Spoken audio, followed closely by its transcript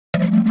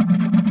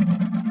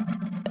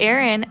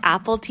Aaron,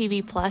 Apple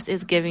TV Plus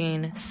is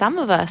giving some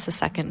of us a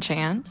second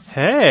chance.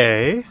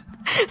 Hey!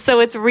 So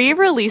it's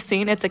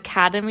re-releasing its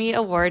Academy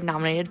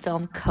Award-nominated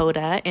film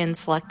Coda in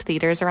select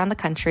theaters around the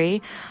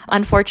country.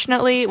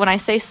 Unfortunately, when I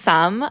say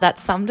some, that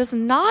some does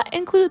not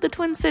include the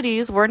Twin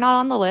Cities. We're not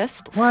on the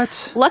list.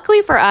 What?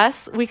 Luckily for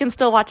us, we can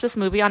still watch this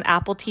movie on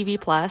Apple TV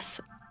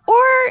Plus.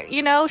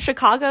 Or,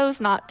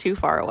 Chicago's not too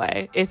far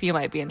away if you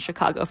might be in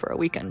Chicago for a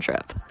weekend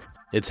trip.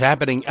 It's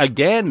happening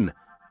again.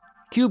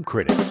 Cube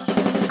Critics.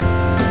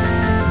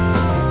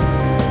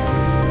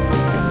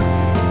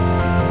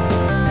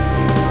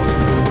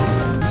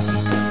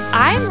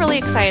 I'm really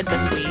excited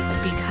this week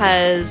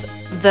because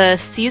the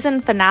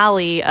season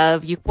finale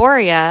of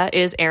Euphoria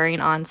is airing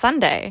on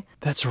Sunday.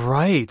 That's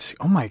right.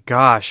 Oh my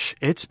gosh.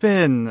 It's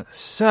been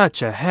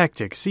such a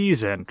hectic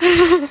season.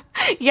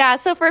 Yeah,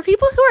 so for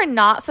people who are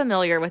not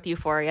familiar with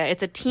Euphoria,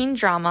 it's a teen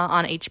drama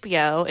on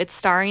HBO. It's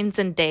starring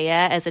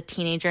Zendaya as a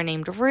teenager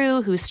named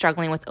Rue who's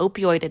struggling with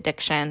opioid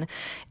addiction.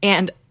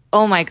 And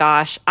oh my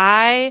gosh,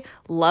 I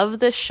love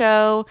this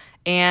show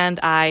and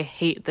I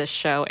hate this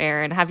show,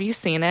 Aaron. Have you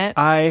seen it?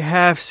 I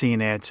have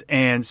seen it.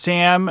 And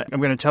Sam,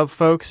 I'm going to tell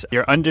folks,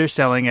 you're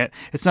underselling it.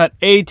 It's not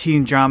a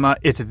teen drama,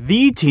 it's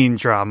the teen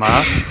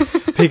drama.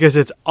 Because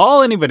it's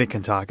all anybody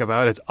can talk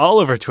about. It's all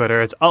over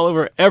Twitter. It's all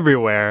over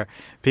everywhere.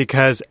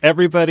 Because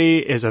everybody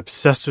is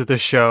obsessed with the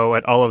show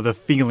and all of the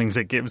feelings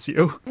it gives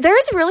you.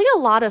 There's really a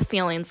lot of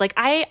feelings. Like,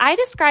 I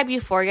describe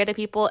Euphoria to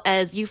people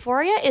as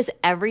Euphoria is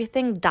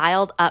everything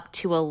dialed up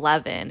to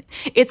 11.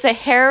 It's a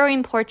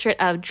harrowing portrait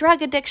of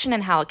drug addiction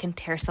and how it can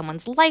tear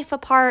someone's life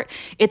apart.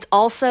 It's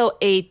also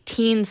a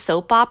teen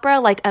soap opera.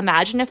 Like,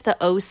 imagine if the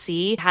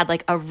OC had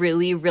like a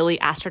really, really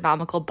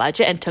astronomical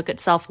budget and took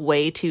itself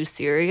way too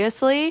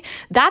seriously.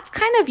 That's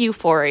kind of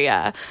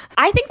Euphoria.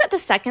 I think that the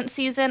second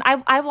season,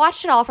 I've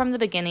watched it all from the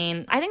beginning.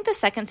 I think the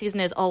second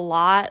season is a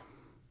lot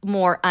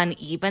more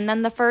uneven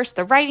than the first.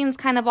 The writing's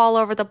kind of all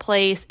over the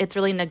place. It's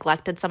really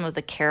neglected some of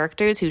the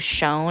characters who's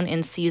shown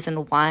in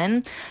season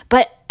 1.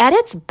 But at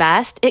its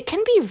best, it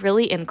can be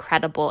really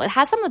incredible. It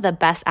has some of the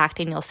best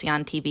acting you'll see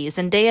on TV.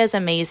 Zendaya is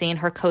amazing.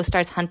 Her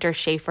co-stars Hunter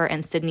Schafer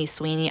and Sydney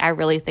Sweeney, I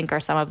really think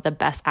are some of the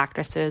best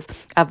actresses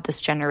of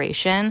this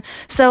generation.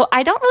 So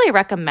I don't really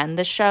recommend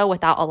this show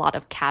without a lot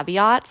of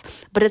caveats,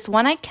 but it's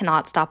one I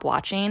cannot stop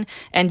watching.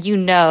 And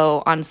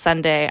on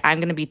Sunday, I'm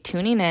going to be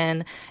tuning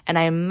in, and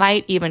I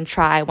might even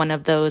try one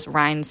of those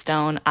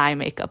rhinestone eye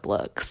makeup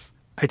looks.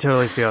 I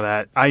totally feel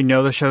that. I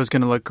know the show's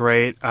going to look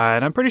great,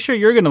 and I'm pretty sure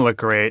you're going to look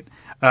great.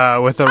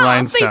 With the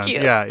rhinestones. Thank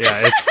you. Yeah.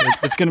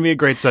 It's going to be a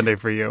great Sunday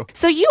for you.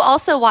 So you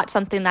also watch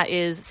something that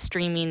is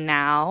streaming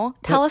now.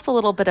 Tell us a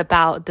little bit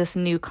about this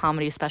new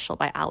comedy special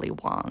by Ali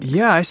Wong.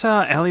 Yeah, I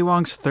saw Ali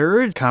Wong's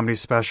third comedy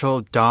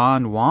special,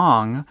 Don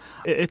Wong.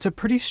 It's a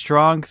pretty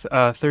strong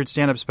third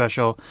stand-up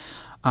special.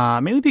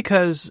 Mainly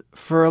because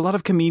for a lot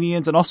of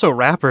comedians and also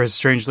rappers,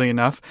 strangely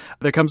enough,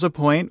 there comes a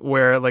point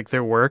where like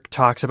their work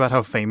talks about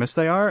how famous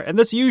they are, and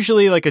that's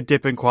usually like a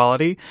dip in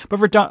quality. But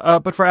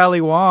for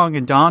Ali Wong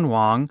and Don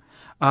Wong,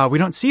 we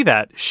don't see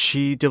that.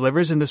 She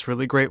delivers in this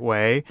really great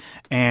way,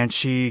 and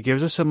she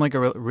gives us some like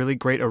a really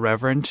great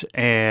irreverent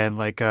and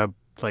like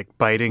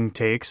biting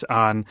takes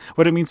on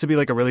what it means to be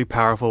like a really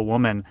powerful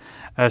woman,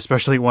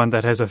 especially one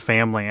that has a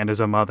family and is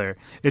a mother.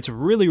 It's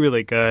really,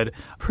 really good.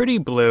 Pretty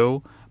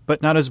blue,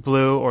 but not as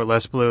blue or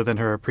less blue than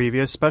her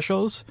previous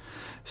specials.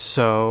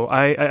 So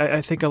I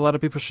think a lot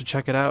of people should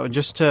check it out, and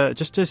just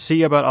to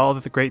see about all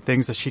of the great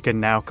things that she can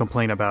now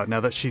complain about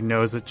now that she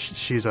knows that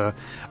she's a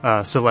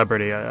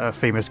celebrity, a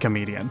famous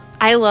comedian.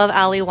 I love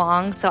Ali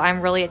Wong, so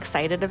I'm really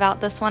excited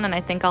about this one, and I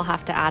think I'll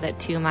have to add it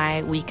to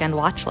my weekend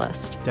watch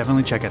list.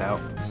 Definitely check it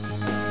out.